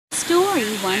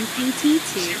Story 1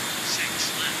 pt2.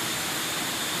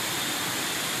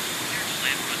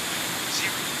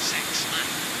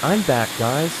 I'm back,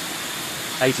 guys.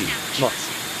 80, not.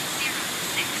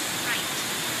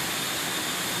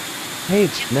 Hey,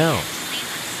 now.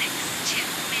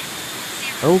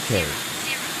 Okay.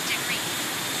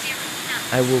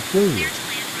 I will kill you.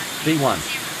 B1.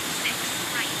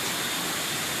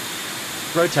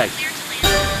 Rotate.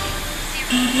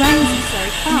 Runs so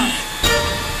fast.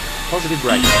 Positive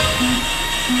brake.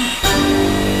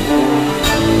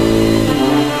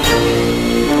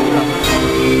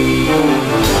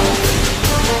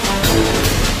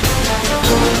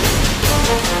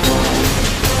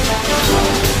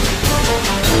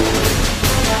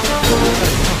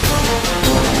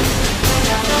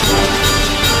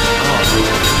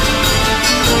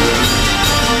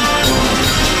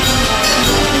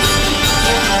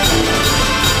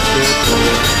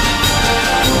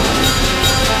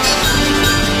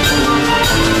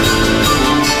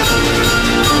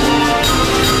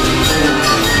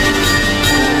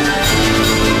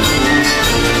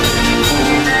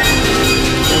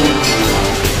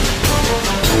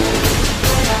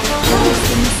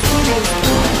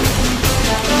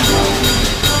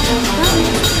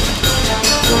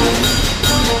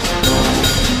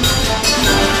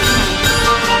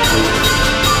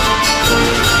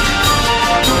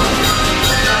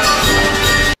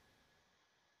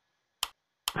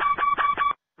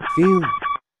 Phew.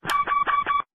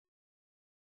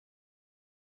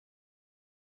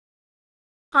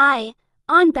 Hi,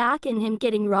 I'm back and him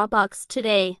getting Robux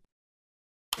today.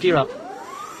 Gear up.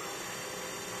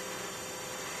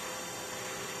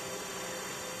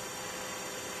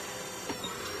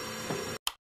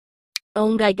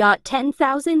 And I got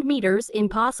 10,000 meters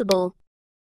impossible.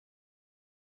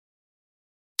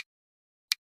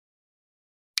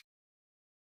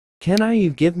 Can you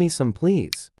give me some,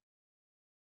 please?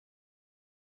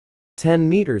 10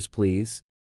 meters, please.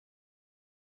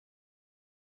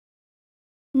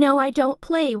 No, I don't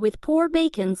play with poor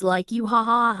bacons like you, ha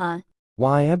ha ha.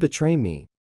 Why betray me?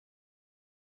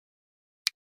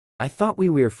 I thought we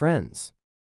were friends.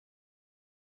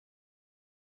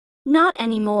 Not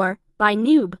anymore, by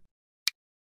noob.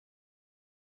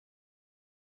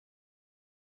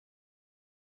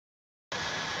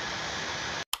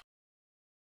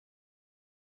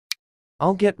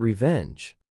 I'll get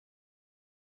revenge.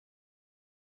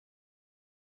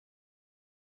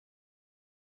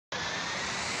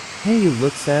 Hey, you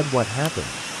look sad, what happened?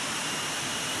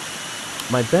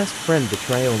 My best friend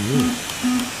betrayed me.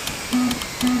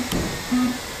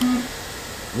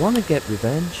 Wanna get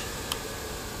revenge?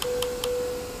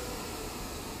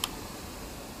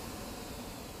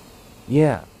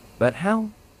 Yeah, but how?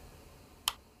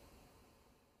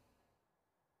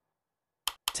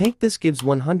 Take this, gives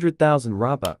 100,000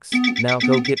 Robux. Now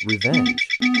go get revenge.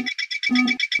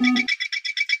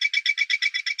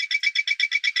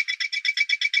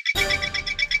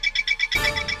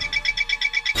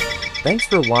 Thanks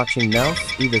for watching. Now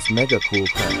see this mega cool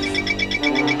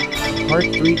crash. Part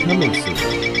 3 coming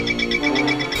soon.